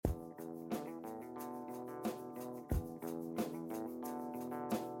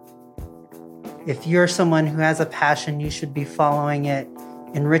If you're someone who has a passion, you should be following it.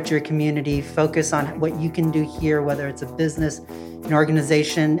 Enrich your community, focus on what you can do here, whether it's a business, an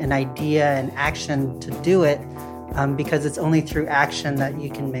organization, an idea, an action to do it, because it's only through action that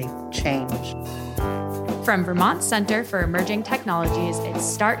you can make change. From Vermont Center for Emerging Technologies, it's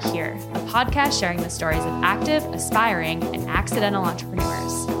Start Here, a podcast sharing the stories of active, aspiring, and accidental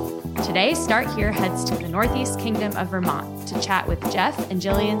entrepreneurs. Today, Start Here heads to the Northeast Kingdom of Vermont to chat with Jeff and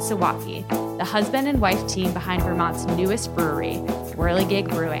Jillian Sawaki, the husband and wife team behind Vermont's newest brewery, Whirligig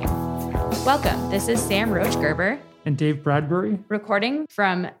Brewing. Welcome, this is Sam Roach-Gerber and Dave Bradbury, recording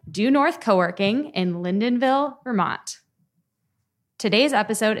from Due North Co-working in Lyndonville, Vermont. Today's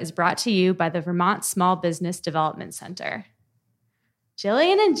episode is brought to you by the Vermont Small Business Development Center.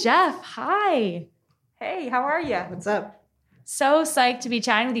 Jillian and Jeff, hi. Hey, how are you? What's up? So psyched to be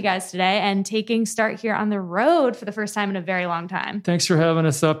chatting with you guys today and taking Start Here on the road for the first time in a very long time. Thanks for having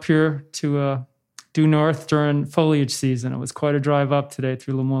us up here to Due North during foliage season. It was quite a drive up today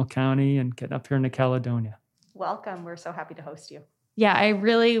through Lamoille County and getting up here into Caledonia. Welcome. We're so happy to host you. Yeah, I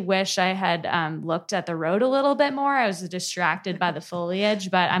really wish I had looked at the road a little bit more. I was distracted by the foliage,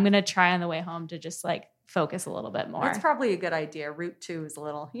 but I'm going to try on the way home to just focus a little bit more. That's probably a good idea. Route 2 is a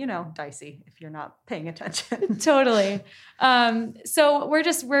little, dicey if you're not paying attention. Totally. So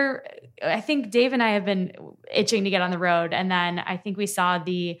I think Dave and I have been itching to get on the road. And then I think we saw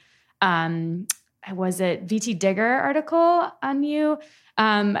the, was it VT Digger article on you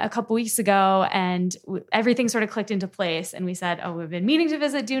a couple weeks ago, and everything sort of clicked into place. And we said, we've been meaning to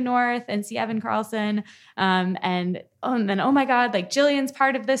visit Due North and see Evan Carlson. And then, oh my God, Jillian's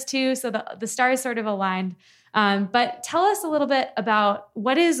part of this too. So the stars sort of aligned. But tell us a little bit about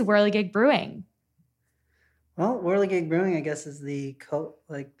what is Whirligig Brewing? Well, Whirligig Brewing, I guess, is the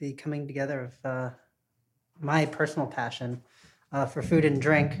coming together of my personal passion for food and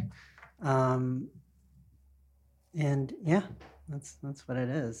drink. And yeah, that's what it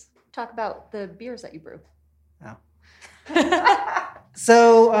is. Talk about the beers that you brew. Oh.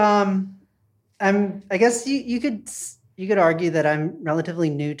 So, I guess you could argue that I'm relatively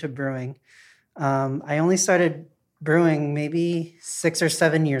new to brewing. I only started brewing maybe 6 or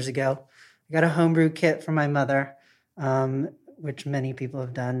 7 years ago. I got a homebrew kit from my mother, which many people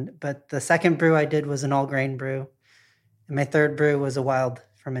have done. But the second brew I did was an all-grain brew. And my third brew was a wild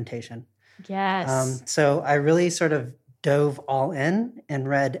fermentation. Yes. So I really sort of dove all in and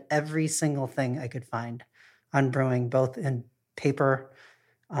read every single thing I could find on brewing, both in paper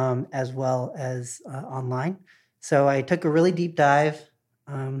as well as online. So I took a really deep dive,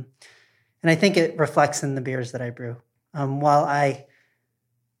 and I think it reflects in the beers that I brew. While I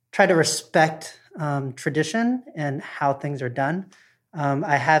try to respect tradition and how things are done,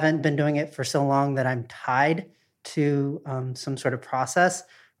 I haven't been doing it for so long that I'm tied to some sort of process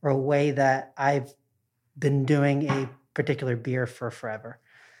or a way that I've been doing a particular beer for forever.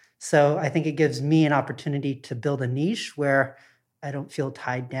 So I think it gives me an opportunity to build a niche where I don't feel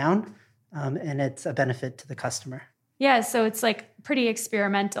tied down, and it's a benefit to the customer. Yeah, so it's pretty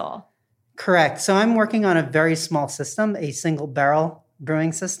experimental. Correct. So I'm working on a very small system, a single barrel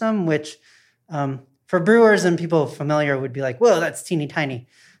brewing system, which for brewers and people familiar would be whoa, that's teeny tiny.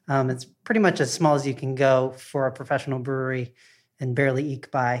 It's pretty much as small as you can go for a professional brewery and barely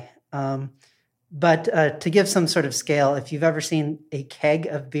eke by. But to give some sort of scale, if you've ever seen a keg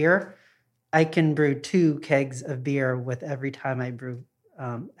of beer, I can brew 2 kegs of beer with every time I brew,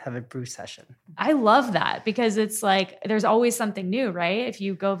 have a brew session. I love that because it's there's always something new, right? If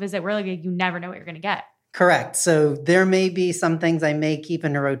you go visit Whirligig, you never know what you're going to get. Correct. So there may be some things I may keep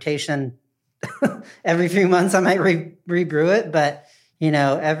in a rotation. Every few months I might rebrew it, but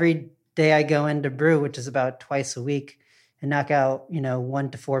every day I go in to brew, which is about twice a week, and knock out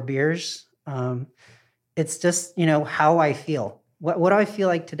 1 to 4 beers. It's just how I feel. What do I feel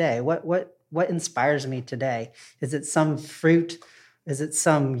like today? What inspires me today? Is it some fruit? Is it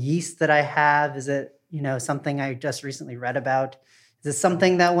some yeast that I have? Is it something I just recently read about? Is it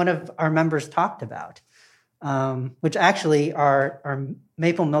something that one of our members talked about? Which actually our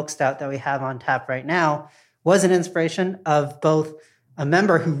maple milk stout that we have on tap right now was an inspiration of both a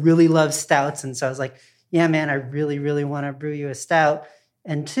member who really loves stouts, and so I was like, yeah, man, I really, really want to brew you a stout.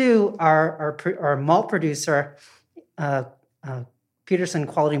 And 2, our malt producer, Peterson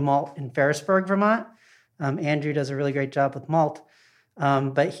Quality Malt in Ferrisburg, Vermont. Andrew does a really great job with malt,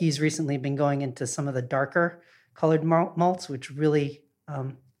 but he's recently been going into some of the darker colored malts, which really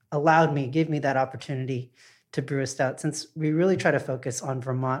gave me that opportunity to brew a stout, since we really try to focus on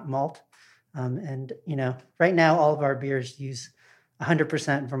Vermont malt. And right now all of our beers use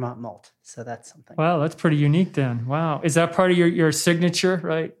 100% Vermont malt. So that's something. Wow, that's pretty unique then. Wow. Is that part of your signature,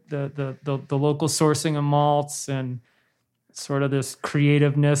 right? The local sourcing of malts and sort of this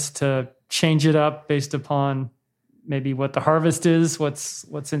creativeness to change it up based upon maybe what the harvest is, what's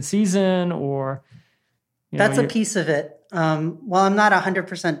in season, or that's a piece of it. Well, I'm not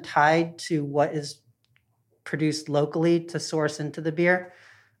 100% tied to what is produced locally to source into the beer.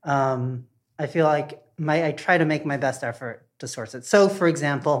 I feel like I try to make my best effort to source it. So, for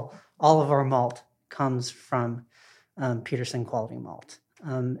example, all of our malt comes from Peterson Quality Malt.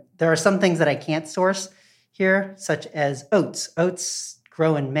 There are some things that I can't source here, such as oats. Oats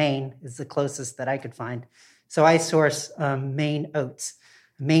grow in Maine is the closest that I could find. So I source Maine oats.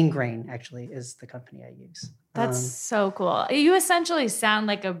 Maine Grain, actually, is the company I use. That's so cool. You essentially sound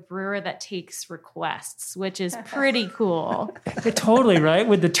like a brewer that takes requests, which is pretty cool. Totally, right?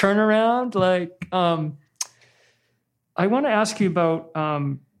 With the turnaround. Like, I want to ask you about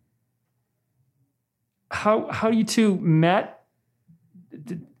how you two met.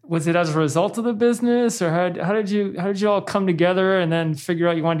 Was it as a result of the business, or how did you all come together and then figure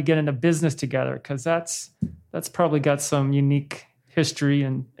out you wanted to get into business together? Because that's probably got some unique history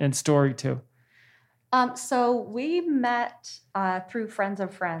and story too. So we met through friends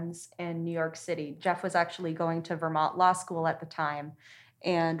of friends in New York City. Jeff was actually going to Vermont Law School at the time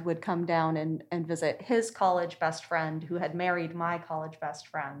and would come down and visit his college best friend who had married my college best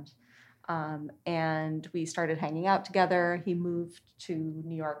friend. And we started hanging out together. He moved to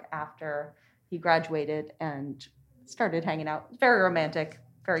New York after he graduated and started hanging out. Very romantic,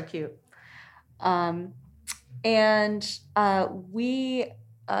 very cute. We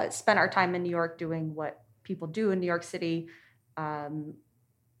spent our time in New York doing what people do in New York City,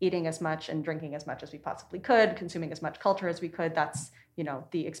 eating as much and drinking as much as we possibly could, consuming as much culture as we could. That's,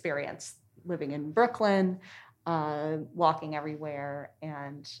 the experience, living in Brooklyn, walking everywhere,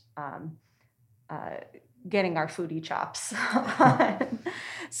 and getting our foodie chops.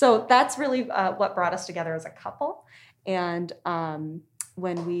 So that's really what brought us together as a couple. And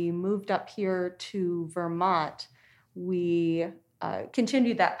when we moved up here to Vermont, we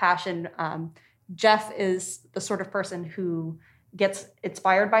continued that passion. Jeff is the sort of person who gets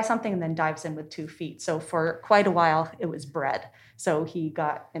inspired by something and then dives in with 2 feet. So for quite a while, it was bread. So he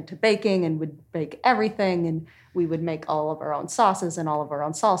got into baking and would bake everything, and we would make all of our own sauces and all of our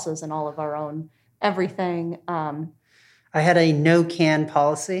own salsas and all of our own everything. I had a no-can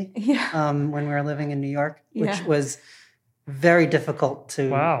policy when we were living in New York, which was very difficult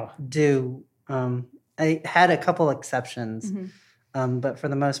to do. I had a couple exceptions, but for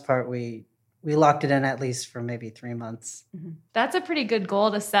the most part, we locked it in at least for maybe 3 months. That's a pretty good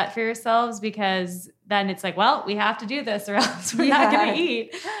goal to set for yourselves, because then it's like, well, we have to do this or else we're not going to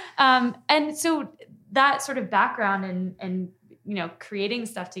eat. And so that sort of background and creating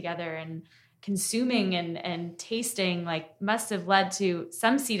stuff together and consuming and tasting must have led to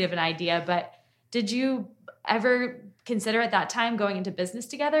some seed of an idea. But did you ever consider at that time going into business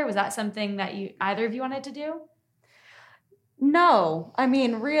together? Was that something that either of you wanted to do? No, I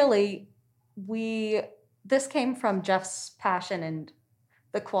mean, really, this came from Jeff's passion, and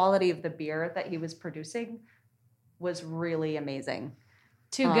the quality of the beer that he was producing was really amazing.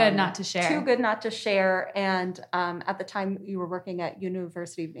 Too good not to share. Too good not to share. And at the time, you were working at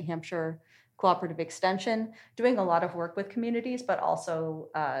University of New Hampshire Cooperative Extension, doing a lot of work with communities, but also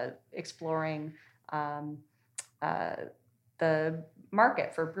exploring the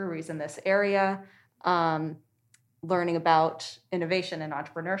market for breweries in this area, learning about innovation and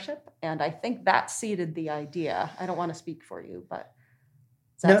entrepreneurship. And I think that seeded the idea. I don't want to speak for you, but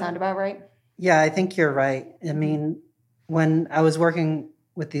does that sound about right? Yeah, I think you're right. I mean, when I was working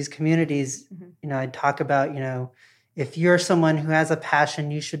with these communities, I'd talk about, if you're someone who has a passion,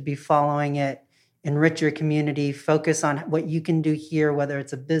 you should be following it, enrich your community, focus on what you can do here, whether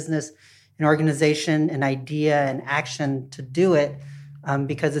it's a business, an organization, an idea, an action to do it,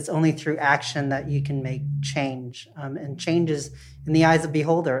 because it's only through action that you can make change. And change is in the eyes of the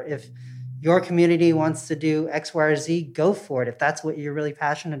beholder. If your community wants to do X, Y, or Z, go for it. If that's what you're really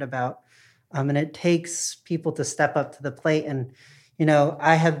passionate about. And it takes people to step up to the plate. And,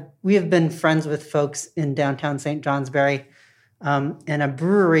 we have been friends with folks in downtown St. Johnsbury, and a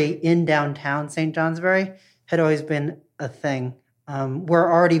brewery in downtown St. Johnsbury had always been a thing.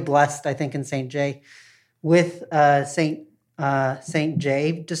 We're already blessed, I think, in St. J with St.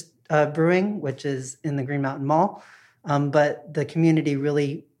 J Brewing, which is in the Green Mountain Mall. But the community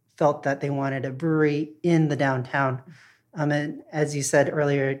really felt that they wanted a brewery in the downtown. And as you said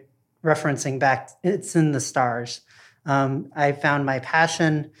earlier, referencing back, it's in the stars. I found my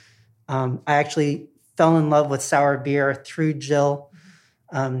passion. I actually fell in love with sour beer through Jill.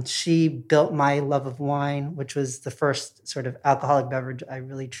 She built my love of wine, which was the first sort of alcoholic beverage I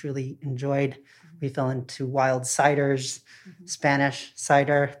really truly enjoyed. We fell into wild ciders, Spanish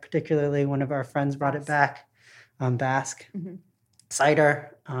cider, particularly one of our friends brought it back, Basque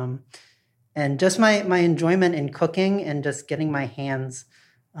cider. And just my enjoyment in cooking and just getting my hands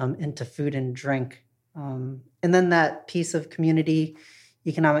into food and drink. And then that piece of community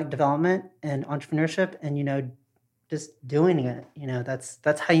economic development and entrepreneurship and, just doing it,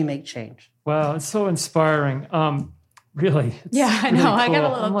 that's how you make change. Wow, it's so inspiring. Really. It's Yeah, I know. really I got a cool.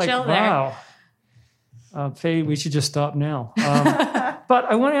 little I'm like, chill there. Wow. Faye, we should just stop now. But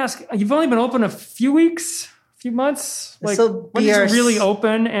I want to ask, you've only been open a few weeks, a few months? Like, So when did you really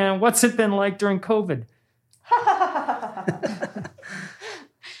open, and what's it been like during COVID?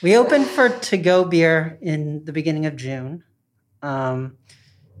 We opened for to-go beer in the beginning of June.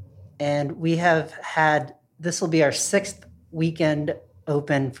 And we have had, this will be our 6th weekend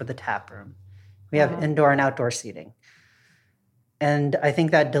open for the tap room. We have indoor and outdoor seating. And I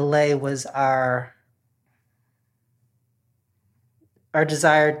think that delay was our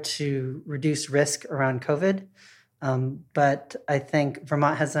desire to reduce risk around COVID. But I think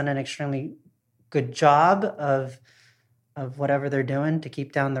Vermont has done an extremely good job of whatever they're doing to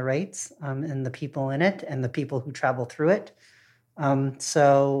keep down the rates and the people in it and the people who travel through it.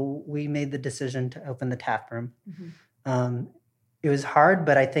 So we made the decision to open the tap room. It was hard,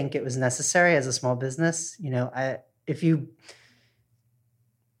 but I think it was necessary as a small business.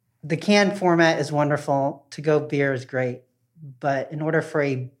 The canned format is wonderful. To-go beer is great. But in order for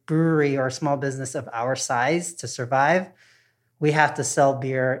a brewery or a small business of our size to survive, we have to sell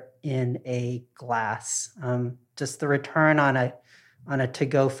beer in a glass. Just the return on a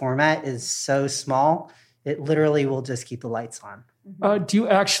to-go format is so small, it literally will just keep the lights on. Do you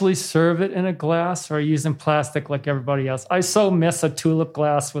actually serve it in a glass, or are you using plastic like everybody else? I so miss a tulip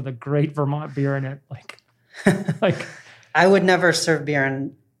glass with a great Vermont beer in it. Like I would never serve beer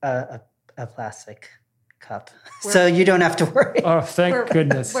in a plastic cup, so you don't have to worry. Oh, thank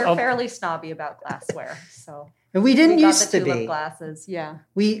goodness. We're fairly snobby about glassware, so we didn't got used the to tulip be. Glasses, yeah.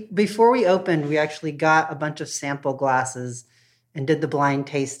 Before we opened, we actually got a bunch of sample glasses and did the blind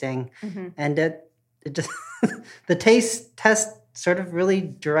tasting, and it just the taste test sort of really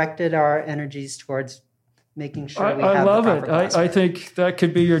directed our energies towards making sure we have I love the it. proper glassware. I think that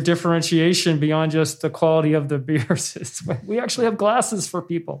could be your differentiation beyond just the quality of the beers. We actually have glasses for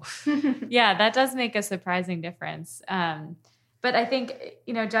people. Yeah, that does make a surprising difference. But I think,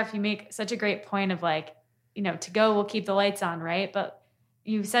 Jeff, you make such a great point of to go will keep the lights on, right? But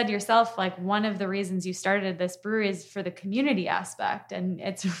you said yourself, one of the reasons you started this brewery is for the community aspect. And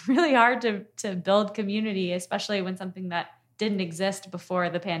it's really hard to build community, especially when something that didn't exist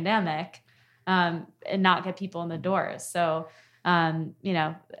before the pandemic, and not get people in the doors. So,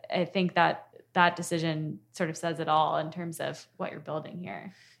 I think that decision sort of says it all in terms of what you're building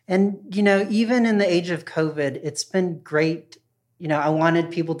here. And, even in the age of COVID, it's been great. I wanted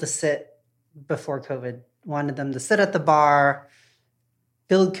people to sit before COVID, wanted them to sit at the bar,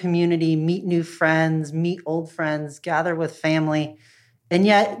 build community, meet new friends, meet old friends, gather with family. And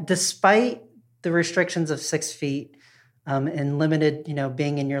yet, despite the restrictions of 6 feet and limited,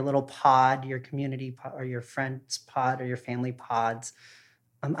 being in your little pod, your community pod, or your friend's pod or your family pods,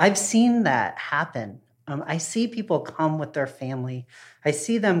 I've seen that happen. I see people come with their family. I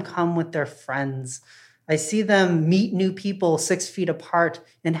see them come with their friends. I see them meet new people 6 feet apart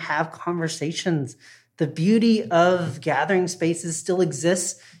and have conversations. The beauty of gathering spaces still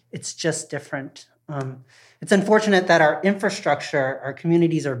exists. It's just different. It's unfortunate that our infrastructure, our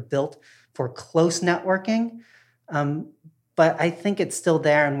communities are built for close networking, but I think it's still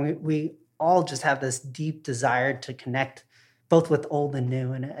there, and we all just have this deep desire to connect both with old and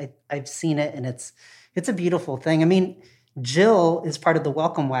new, and I've seen it, and it's a beautiful thing. I mean, Jill is part of the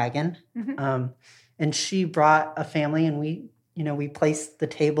Welcome Wagon, and she brought a family, and we placed the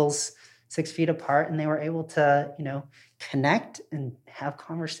tables 6 feet apart, and they were able to, connect and have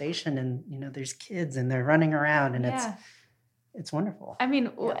conversation. And, there's kids and they're running around, and it's wonderful. I mean,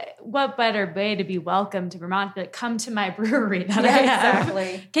 what better way to be welcome to Vermont than come to my brewery that I have?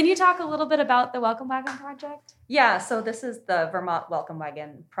 Exactly. Can you talk a little bit about the Welcome Wagon project? Yeah, so this is the Vermont Welcome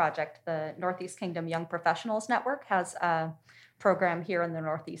Wagon project. The Northeast Kingdom Young Professionals Network has a program here in the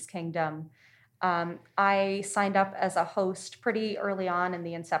Northeast Kingdom. I signed up as a host pretty early on in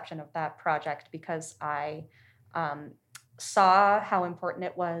the inception of that project because I saw how important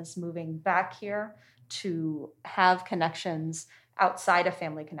it was moving back here to have connections outside of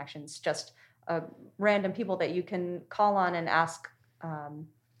family connections, just random people that you can call on and ask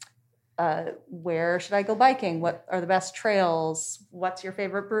where should I go biking? What are the best trails? What's your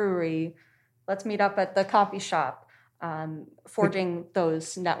favorite brewery? Let's meet up at the coffee shop. Forging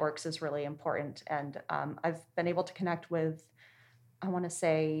those networks is really important. And I've been able to connect with, I want to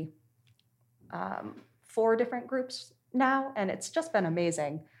say, 4 different groups now, and it's just been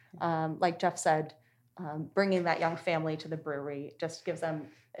amazing. Like Jeff said, bringing that young family to the brewery just gives them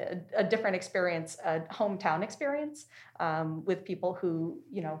a different experience, a hometown experience, with people who,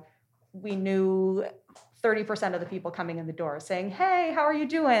 we knew 30% of the people coming in the door saying, "Hey, how are you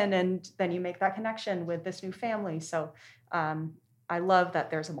doing?" And then you make that connection with this new family. So I love that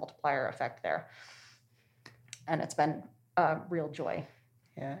there's a multiplier effect there. And it's been a real joy.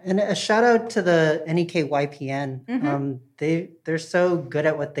 Yeah, and a shout out to the NEK YPN. They're so good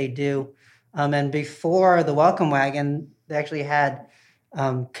at what they do. And before the Welcome Wagon, they actually had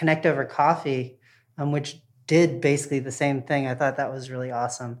Connect Over Coffee, which did basically the same thing. I thought that was really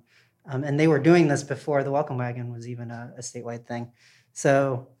awesome. And they were doing this before the Welcome Wagon was even a statewide thing.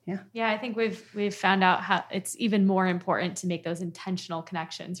 So, yeah. Yeah, I think we've found out how it's even more important to make those intentional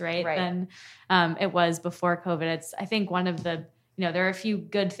connections, right? Than it was before COVID. I think one of the, there are a few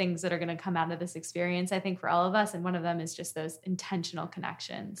good things that are going to come out of this experience, I think, for all of us. And one of them is just those intentional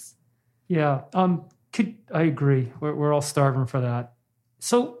connections. Yeah, I agree. We're all starving for that.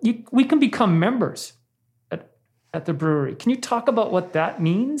 So we can become members at the brewery. Can you talk about what that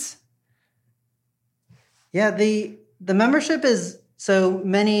means? Yeah, the membership is, so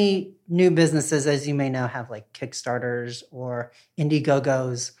many new businesses, as you may know, have like Kickstarters or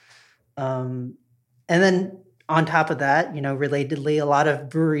Indiegogos. And then on top of that, relatedly, a lot of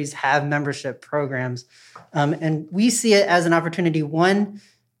breweries have membership programs. And we see it as an opportunity, one,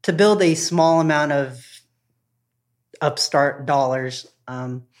 to build a small amount of upstart dollars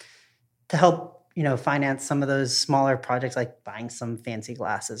to help, finance some of those smaller projects, like buying some fancy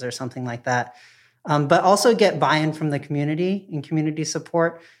glasses or something like that. But also get buy-in from the community and community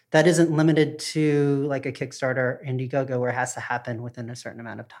support that isn't limited to like a Kickstarter or Indiegogo where it has to happen within a certain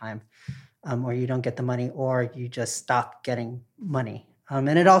amount of time, or you don't get the money or you just stop getting money. And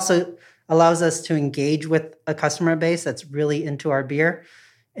it also allows us to engage with a customer base that's really into our beer.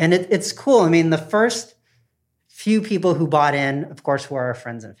 And it's cool. I mean, the first few people who bought in, of course, were our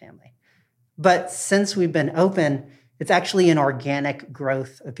friends and family. But since we've been open, it's actually an organic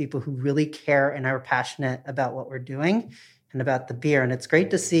growth of people who really care and are passionate about what we're doing and about the beer. And it's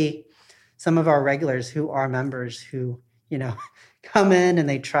great to see some of our regulars who are members who, come in and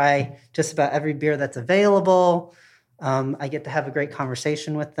they try just about every beer that's available. I get to have a great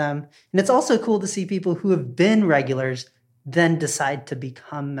conversation with them. And it's also cool to see people who have been regulars then decide to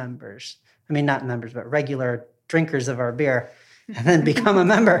become members. I mean, not members, but regular drinkers of our beer and then become a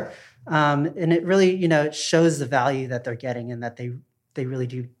member. And it really, it shows the value that they're getting and that they really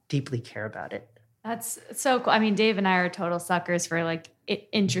do deeply care about it. That's so cool. I mean, Dave and I are total suckers for like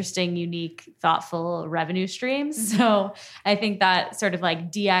interesting, unique, thoughtful revenue streams. So I think that sort of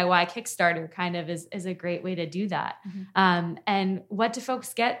like DIY Kickstarter kind of is a great way to do that. And what do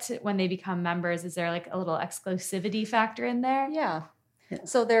folks get when they become members? Is there like a little exclusivity factor in there? Yeah.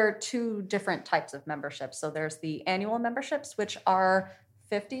 So there are 2 different types of memberships. So there's the annual memberships, which are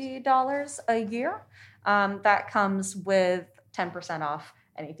 $50 a year. That comes with 10% off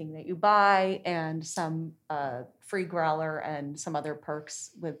anything that you buy and some free growler and some other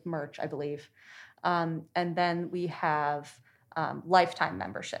perks with merch, I believe. And then we have lifetime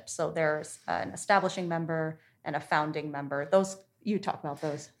memberships. So there's an establishing member and a founding member. Those, you talk about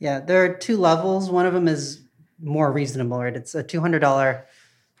those. Yeah, there are 2 levels. One of them is more reasonable, right? It's a $200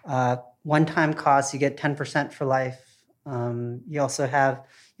 one-time cost. You get 10% for life. You also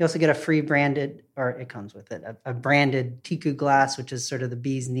get a free branded, or it comes with it, a branded Tiku glass, which is sort of the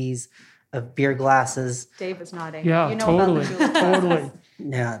bee's knees of beer glasses. Dave is nodding. Yeah, totally. Totally.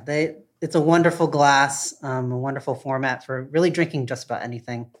 Yeah, it's a wonderful glass, a wonderful format for really drinking just about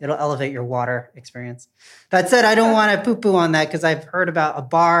anything. It'll elevate your water experience. That said, I don't want to poo-poo on that because I've heard about a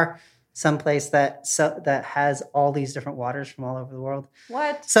bar someplace that has all these different waters from all over the world.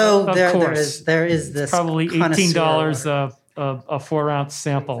 What? So there is this, it's probably $18 a 4-ounce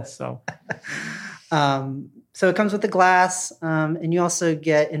sample. So, so it comes with the glass, and you also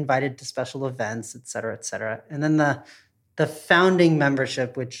get invited to special events, et cetera, et cetera. And then the founding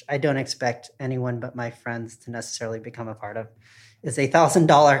membership, which I don't expect anyone but my friends to necessarily become a part of, is a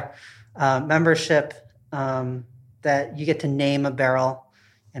 $1,000 membership that you get to name a barrel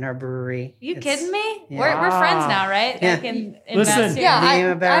in our brewery. You kidding me? Yeah. We're friends now, right? Yeah. I can Listen, I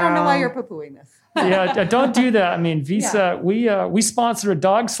don't know why you're poo-pooing this. Yeah, don't do that. I mean, Visa, we sponsor a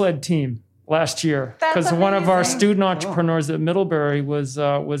dog sled team last year That's because one of our amazing. student entrepreneurs at Middlebury was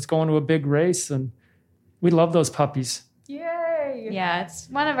going to a big race, and we love those puppies. Yay! Yeah, it's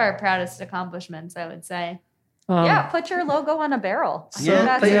one of our proudest accomplishments, I would say. Yeah, put your logo on a barrel. I think Yeah,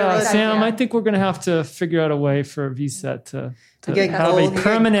 that's put a your great logo- Sam, idea. I think we're going to have to figure out a way for VSET to get have gold- a you get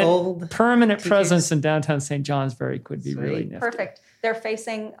gold permanent t-shirts. presence in downtown St. Johnsbury. Could be really Sweet. nifty. Perfect. They're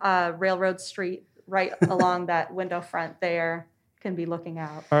facing Railroad Street right along that window front there. Can be looking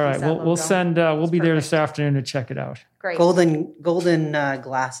out. All right, Use that we'll logo. send. We'll It's be there perfect. this afternoon to check it out. Great. golden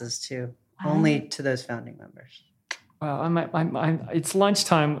glasses too, Wow. only to those founding members. Wow, it's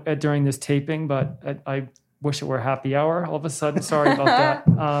lunchtime during this taping, but I wish it were happy hour. All of a sudden, sorry about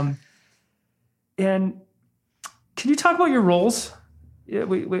that. And can you talk about your roles? Yeah,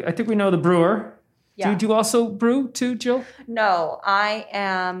 I think we know the brewer. Yeah. Do you also brew too, Jill? No, I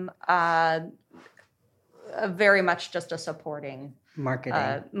am very much just a supporting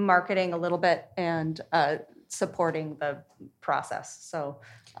marketing a little bit and supporting the process. So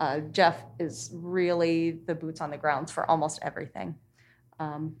Jeff is really the boots on the ground for almost everything.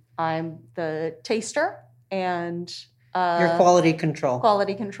 I'm the taster and Your quality control.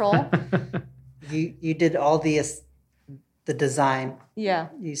 quality control. You did all the design. Yeah.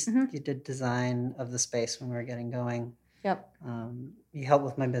 You did design of the space when we were getting going. Yep. You helped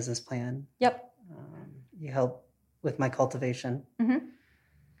with my business plan. Yep. You helped with my cultivation.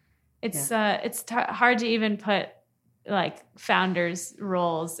 It's hard to even put like founders'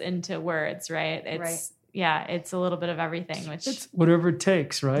 roles into words, right? It's a little bit of everything, which It's whatever it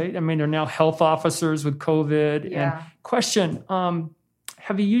takes, right? I mean, there are now health officers with COVID. Yeah. And question,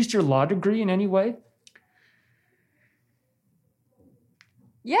 have you used your law degree in any way?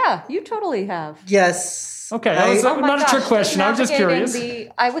 Yeah, you totally have. Yes. Okay, that was Oh my not a trick gosh, question. I was just curious.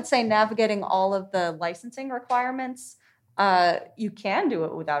 I would say navigating all of the licensing requirements. You can do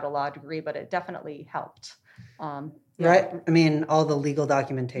it without a law degree, but it definitely helped. Yeah. Right. I mean, all the legal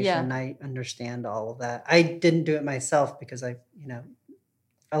documentation, Yeah. I understand all of that. I didn't do it myself because a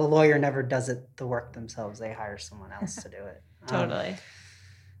lawyer never does the work themselves. They hire someone else to do it. totally.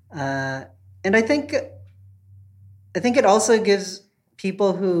 And I think it also gives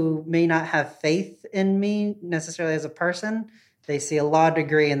people who may not have faith in me necessarily as a person, they see a law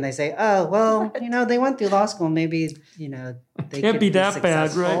degree and they say, oh, well, they went through law school. Maybe, they Can't could be that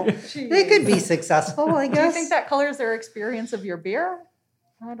bad, successful. right? They could be successful, I Do guess. you think that colors their experience of your beer?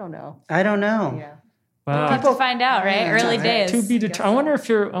 I don't know. I don't know. Yeah. We'll Wow. have to find out, right? Yeah, Early right. days. To be Guess determined. I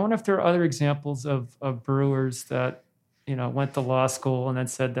so. wonder if there are other examples of brewers that went to law school and then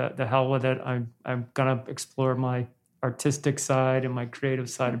said that the hell with it. I'm gonna explore my artistic side and my creative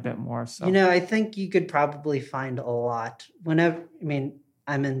side a bit more. So I think you could probably find a lot. I'm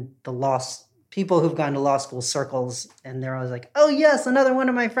in the people who've gone to law school circles, and they're always like, oh, yes, another one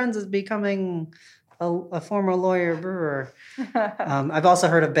of my friends is becoming a former lawyer brewer. I've also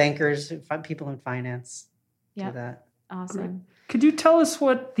heard of bankers, people in finance do Yep. that. Awesome. could you tell us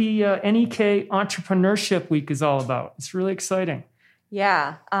what the NEK Entrepreneurship Week is all about? It's really exciting.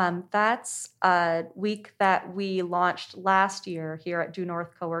 Yeah, that's a week that we launched last year here at Due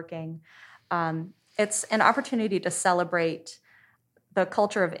North Coworking. It's an opportunity to celebrate the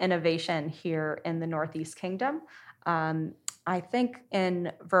culture of innovation here in the Northeast Kingdom. I think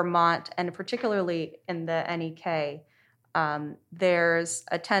in Vermont, and particularly in the NEK, there's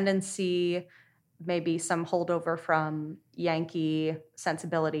a tendency, maybe some holdover from Yankee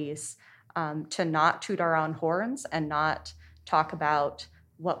sensibilities, to not toot our own horns and not talk about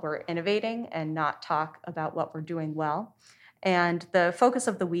what we're innovating and not talk about what we're doing well. And the focus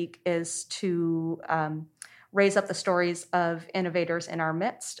of the week is to raise up the stories of innovators in our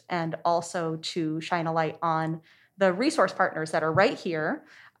midst and also to shine a light on the resource partners that are right here,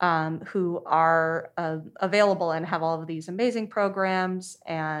 who are available and have all of these amazing programs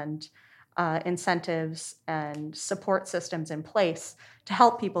and incentives and support systems in place to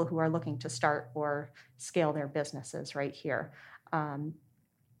help people who are looking to start or scale their businesses right here.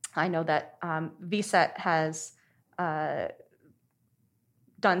 I know that VSET has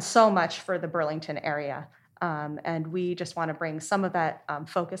done so much for the Burlington area, and we just want to bring some of that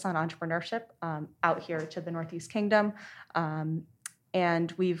focus on entrepreneurship out here to the Northeast Kingdom.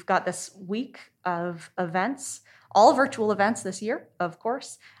 And we've got this week of events, all virtual events this year, of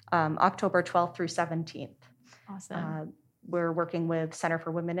course, October 12th through 17th. Awesome. We're working with Center for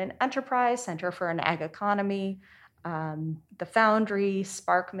Women in Enterprise, Center for an Ag Economy, the Foundry,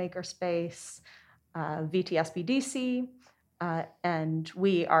 Spark Makerspace, VTSBDC, and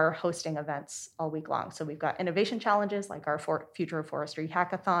we are hosting events all week long. So we've got innovation challenges like our Future of Forestry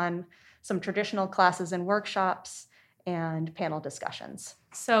Hackathon, some traditional classes and workshops, and panel discussions.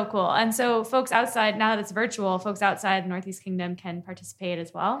 So cool. And so folks outside, now that it's virtual, folks outside the Northeast Kingdom can participate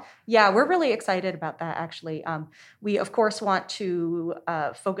as well? Yeah, we're really excited about that, actually. We, of course, want to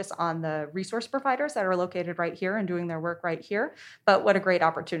focus on the resource providers that are located right here and doing their work right here. But what a great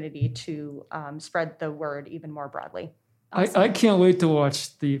opportunity to spread the word even more broadly. Awesome. I can't wait to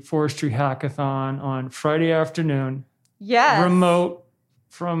watch the Forestry Hackathon on Friday afternoon. Yes. Remote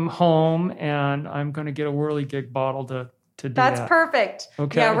from home, and I'm going to get a Whirligig bottle to do That's that. perfect.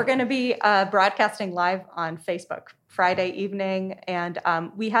 Okay. Yeah, we're going to be broadcasting live on Facebook Friday evening. And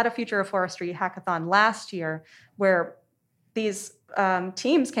we had a Future of Forestry hackathon last year where these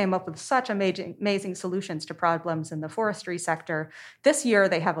teams came up with such amazing solutions to problems in the forestry sector. This year,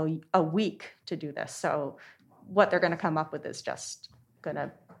 they have a week to do this. So what they're going to come up with is just going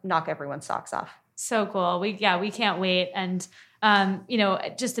to knock everyone's socks off. So cool. We can't wait. And,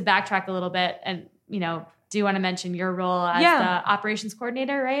 just to backtrack a little bit and, do you want to mention your role as the operations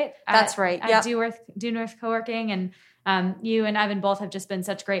coordinator, right? That's right. At Due North Co-working. And you and Evan both have just been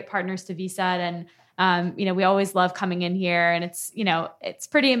such great partners to VSET. And, we always love coming in here. And it's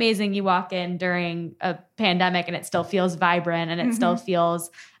pretty amazing. You walk in during a pandemic and it still feels vibrant and it still feels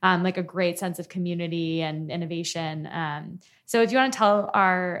like a great sense of community and innovation. So if you want to tell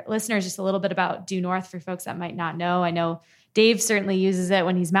our listeners just a little bit about Due North for folks that might not know, I know Dave certainly uses it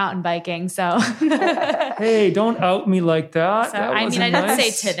when he's mountain biking. So, hey, don't out me like that. So, I didn't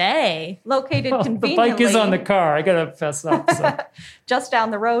say today. Located conveniently. The bike is on the car. I got to fess up. So. Just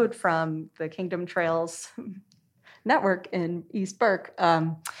down the road from the Kingdom Trails Network in East Burke.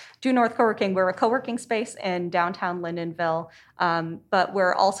 Due North Co-working, we're a co-working space in downtown Lyndonville, but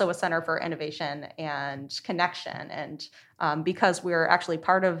we're also a center for innovation and connection. And because we're actually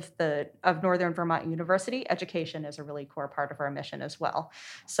part of Northern Vermont University, education is a really core part of our mission as well.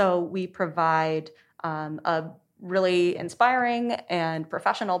 So we provide a really inspiring and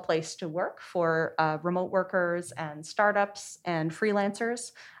professional place to work for remote workers and startups and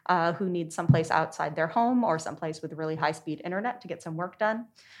freelancers who need someplace outside their home or someplace with really high-speed internet to get some work done.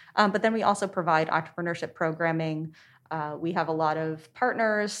 But then we also provide entrepreneurship programming. We have a lot of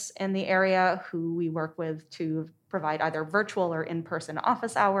partners in the area who we work with to provide either virtual or in-person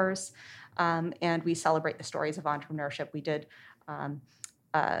office hours. And we celebrate the stories of entrepreneurship. We did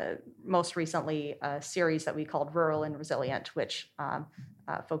most recently a series that we called Rural and Resilient, which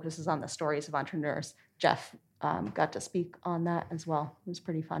focuses on the stories of entrepreneurs. Jeff got to speak on that as well. It was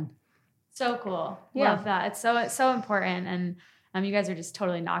pretty fun. So cool. Yeah. Love that. It's so important. And you guys are just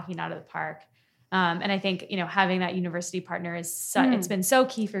totally knocking it out of the park. And I think, having that university partner is it's been so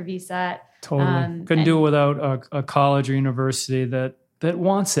key for VSET. Totally. Couldn't do it without a college or university that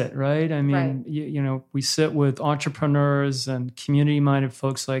wants it, right? I mean, right. We sit with entrepreneurs and community-minded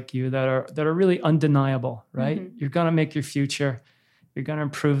folks like you that are really undeniable, right? Mm-hmm. You're going to make your future. You're going to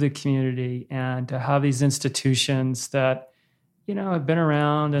improve the community. And to have these institutions that, have been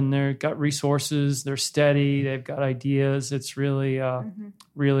around and they've got resources, they're steady, they've got ideas. It's really,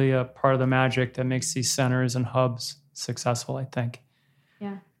 really a part of the magic that makes these centers and hubs successful, I think.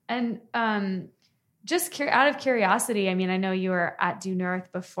 Yeah. And just out of curiosity, I mean, I know you were at Due North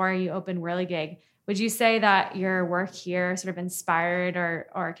before you opened Whirligig. Would you say that your work here sort of inspired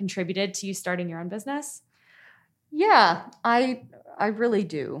or contributed to you starting your own business? Yeah, I really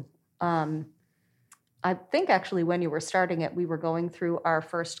do. I think actually when you were starting it, we were going through our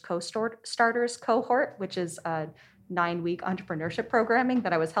first co-starters cohort, which is a 9-week entrepreneurship programming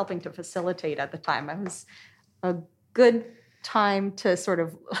that I was helping to facilitate at the time. It was a good time to sort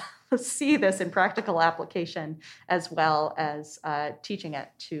of see this in practical application, as well as teaching it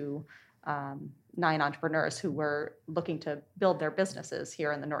to 9 entrepreneurs who were looking to build their businesses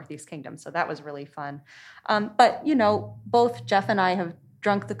here in the Northeast Kingdom. So that was really fun. But, both Jeff and I have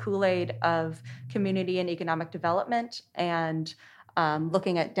drunk the Kool-Aid of community and economic development and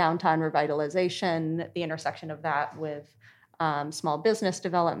looking at downtown revitalization, the intersection of that with small business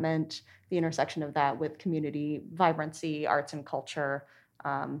development, the intersection of that with community vibrancy, arts and culture,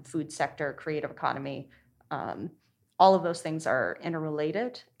 food sector, creative economy. All of those things are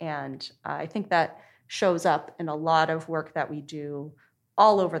interrelated. And I think that shows up in a lot of work that we do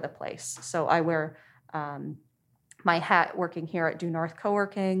all over the place. So I wear my hat working here at Due North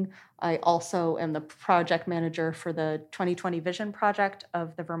Co-working. I also am the project manager for the 2020 Vision Project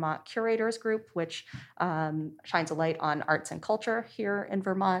of the Vermont Curators Group, which shines a light on arts and culture here in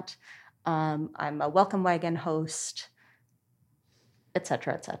Vermont. I'm a Welcome Wagon host, et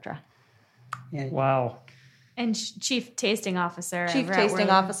cetera, et cetera. Yeah. Wow. And Chief Tasting Officer. Chief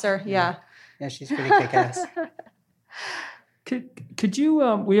Tasting Officer, yeah. Yeah, she's pretty kick-ass. Could you?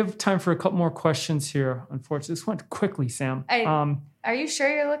 We have time for a couple more questions here. Unfortunately, this went quickly, Sam. Are you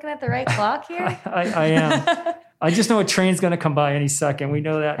sure you're looking at the right clock here? I am. I just know a train's going to come by any second. We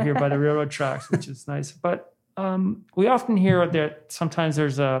know that here by the railroad tracks, which is nice. But we often hear that sometimes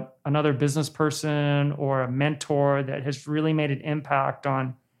there's another business person or a mentor that has really made an impact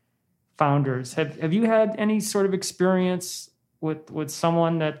on founders. Have you had any sort of experience with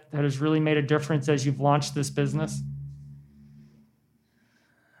someone that has really made a difference as you've launched this business?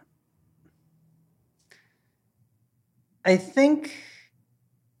 I think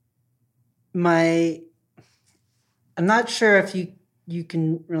I'm not sure if you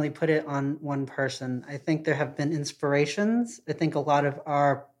can really put it on one person. I think there have been inspirations. I think a lot of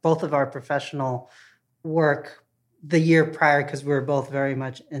both of our professional work the year prior, because we were both very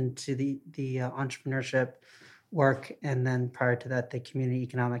much into the entrepreneurship work, and then prior to that, the community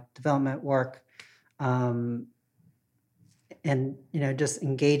economic development work, and just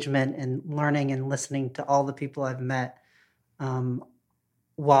engagement and learning and listening to all the people I've met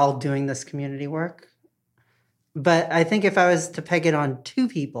while doing this community work. But I think if I was to peg it on two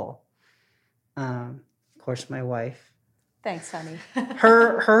people, of course, my wife. Thanks, honey.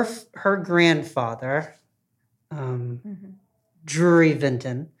 Her grandfather, Drury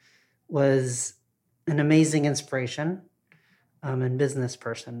Vinton, was an amazing inspiration and business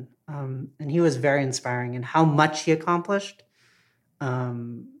person. And he was very inspiring in how much he accomplished,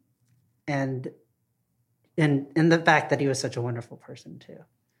 and the fact that he was such a wonderful person too.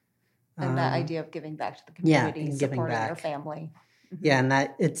 And that idea of giving back to the community, and supporting your family. Yeah, and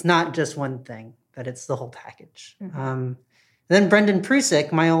that it's not just one thing, but it's the whole package. Then Brendan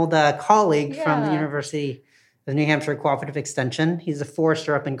Prusik, my old colleague from the University of New Hampshire Cooperative Extension. He's a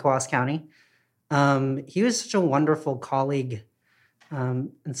forester up in Coos County. He was such a wonderful colleague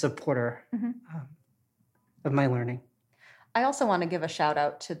and supporter of my learning. I also want to give a shout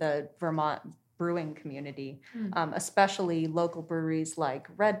out to the Vermont brewing community, especially local breweries like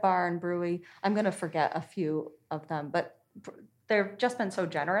Red Barn Brewery. I'm going to forget a few of them, but they've just been so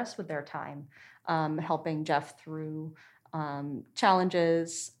generous with their time, helping Jeff through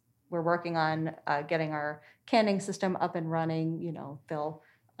challenges. We're working on getting our canning system up and running. They'll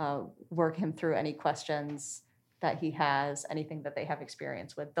work him through any questions that he has, anything that they have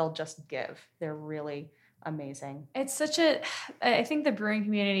experience with. They'll just give. They're really amazing. I think the brewing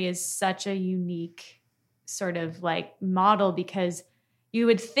community is such a unique sort of like model, because you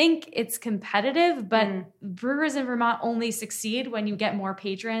would think it's competitive, but brewers in Vermont only succeed when you get more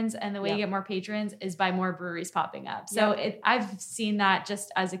patrons, and the way you get more patrons is by more breweries popping up. So I've seen that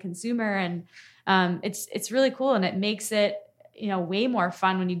just as a consumer, and it's really cool, and it makes it way more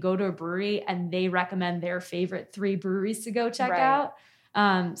fun when you go to a brewery and they recommend their favorite 3 breweries to go check out.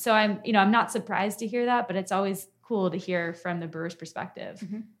 So I'm not surprised to hear that, but it's always cool to hear from the brewer's perspective.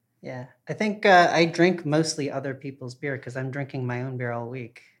 Yeah, I think I drink mostly other people's beer because I'm drinking my own beer all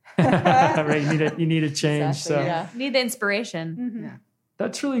week. Right, you need a change. Exactly, so need the inspiration. Yeah,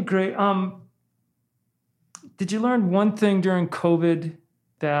 that's really great. Did you learn one thing during COVID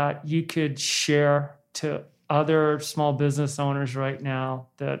that you could share to other small business owners right now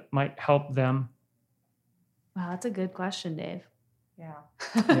that might help them? Wow, that's a good question, Dave. Yeah,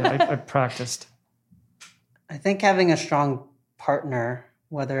 I practiced. I think having a strong partner,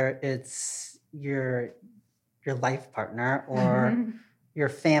 whether it's your life partner or your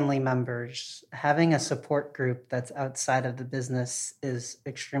family members, having a support group that's outside of the business is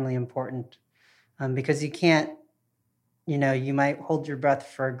extremely important, because you can't, you might hold your breath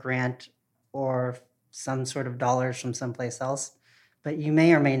for a grant or some sort of dollars from someplace else, but you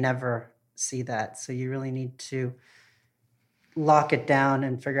may or may never see that. So you really need to lock it down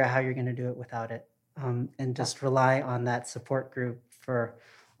and figure out how you're going to do it without it, and just rely on that support group for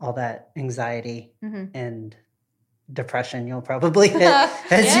all that anxiety and depression you'll probably hit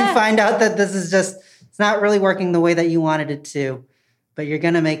as you find out that this is it's not really working the way that you wanted it to, but you're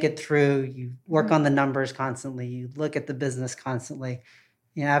going to make it through. You work on the numbers constantly. You look at the business constantly.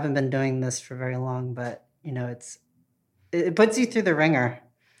 I haven't been doing this for very long, but it puts you through the ringer.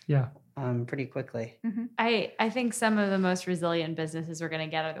 Yeah. Pretty quickly. I think some of the most resilient businesses we're going to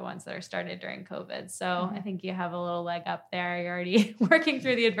get are the ones that are started during COVID. So I think you have a little leg up there. You're already working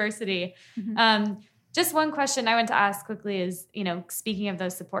through the adversity. Just one question I want to ask quickly is, speaking of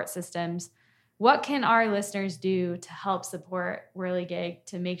those support systems, what can our listeners do to help support Whirligig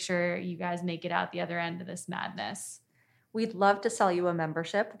to make sure you guys make it out the other end of this madness? We'd love to sell you a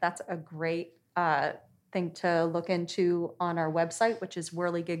membership. That's a great thing to look into on our website, which is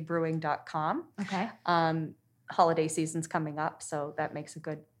whirligigbrewing.com. Okay. Holiday season's coming up, so that makes a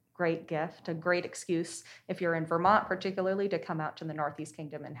great gift, a great excuse if you're in Vermont, particularly, to come out to the Northeast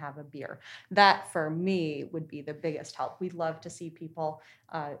Kingdom and have a beer. That, for me, would be the biggest help. We'd love to see people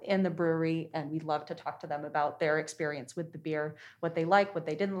in the brewery, and we'd love to talk to them about their experience with the beer, what they like, what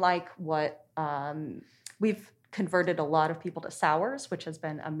they didn't like, what we've converted a lot of people to sours, which has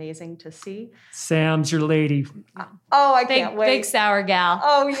been amazing to see. Sam's your lady. Oh, I can't wait. Big sour gal.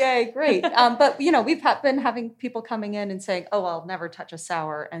 Oh, yay, great. But, we've been having people coming in and saying, oh, I'll never touch a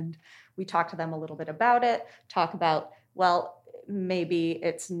sour. And we talk to them a little bit about it, talk about, well, maybe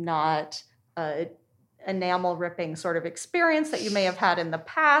it's not a enamel ripping sort of experience that you may have had in the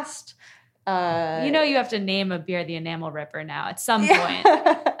past. You have to name a beer the enamel ripper now at some point.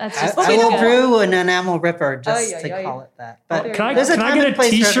 That's just I will brew an enamel ripper just to call it that. But Can I get a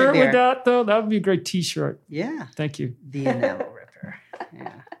T-shirt with that, though? That would be a great T-shirt. Yeah. Thank you. The enamel ripper.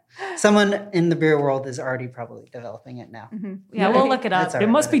 Yeah. Someone in the beer world is already probably developing it now. Mm-hmm. Yeah, we'll look it up. It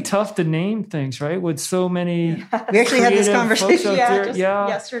must be tough to name things, right? With so many. We actually had this conversation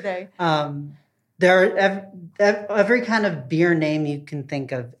yesterday. There are every kind of beer name you can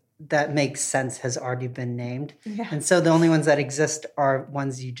think of that makes sense has already been named. Yeah. And so the only ones that exist are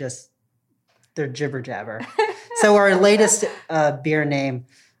ones they're jibber jabber. So our latest beer name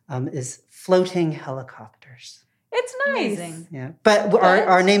is Floating Helicopters. It's nice. Amazing. Yeah. But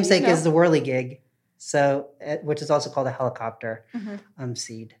our namesake is the Whirligig, so which is also called a helicopter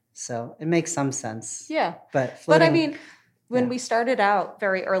seed. So it makes some sense. Yeah. But I mean, when we started out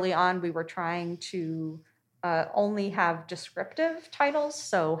very early on, we were trying to only have descriptive titles.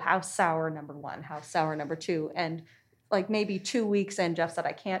 So House Sour #1, House Sour #2. And like maybe 2 weeks in, Jeff said,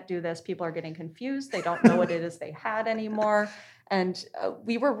 I can't do this. People are getting confused. They don't know what it is they had anymore. And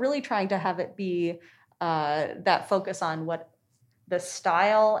we were really trying to have it be that focus on what the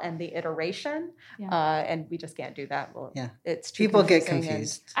style and the iteration. And we just can't do that. Well, it's too people get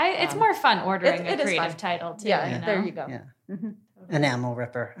confused. It's more fun ordering a creative title too. Yeah, there you go. Yeah. Mm-hmm. Enamel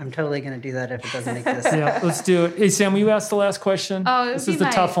ripper. I'm totally going to do that if it doesn't exist. Yeah, let's do it. Hey, Sam, will you ask the last question? Oh, this is the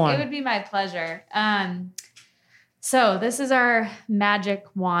tough one. It would be my pleasure. So this is our magic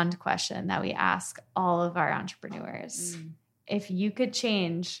wand question that we ask all of our entrepreneurs. If you could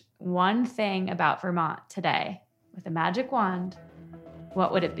change one thing about Vermont today with a magic wand,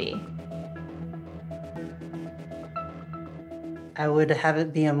 what would it be? I would have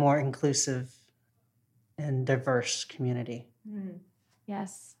it be a more inclusive and diverse community.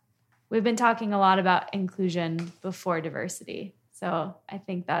 Yes. We've been talking a lot about inclusion before diversity. So I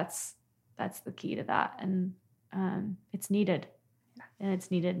think that's the key to that. And it's needed. And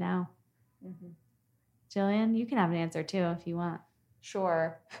it's needed now. Jillian, you can have an answer too if you want.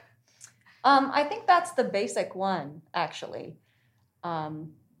 Sure. I think that's the basic one, actually. I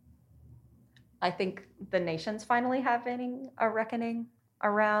think the nation's finally having a reckoning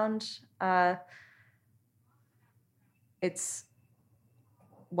around its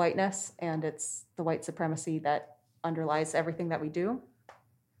whiteness, and it's the white supremacy that underlies everything that we do.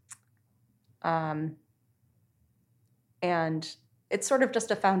 And it's sort of just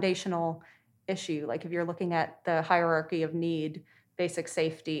a foundational issue. Like if you're looking at the hierarchy of need, basic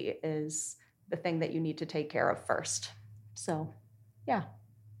safety is the thing that you need to take care of first. So, yeah.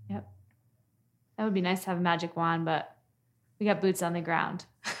 Yep. That would be nice to have a magic wand, but we got boots on the ground.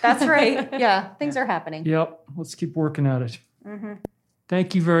 That's right. Yeah, things are happening. Yep. Let's keep working at it.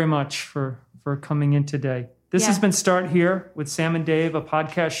 Thank you very much for coming in today. This has been Start Here with Sam and Dave, a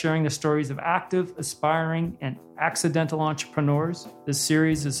podcast sharing the stories of active, aspiring, and accidental entrepreneurs. This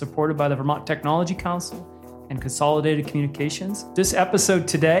series is supported by the Vermont Technology Council and Consolidated Communications. This episode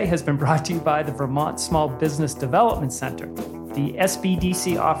today has been brought to you by the Vermont Small Business Development Center. The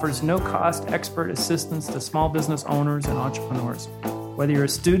SBDC offers no-cost expert assistance to small business owners and entrepreneurs. Whether you're a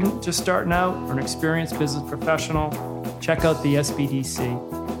student just starting out or an experienced business professional, check out the SBDC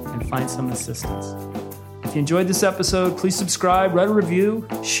and find some assistance. If you enjoyed this episode, please subscribe, write a review,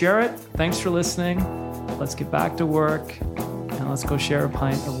 share it. Thanks for listening. Let's get back to work and let's go share a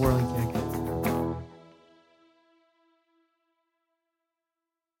pint of Whirligig.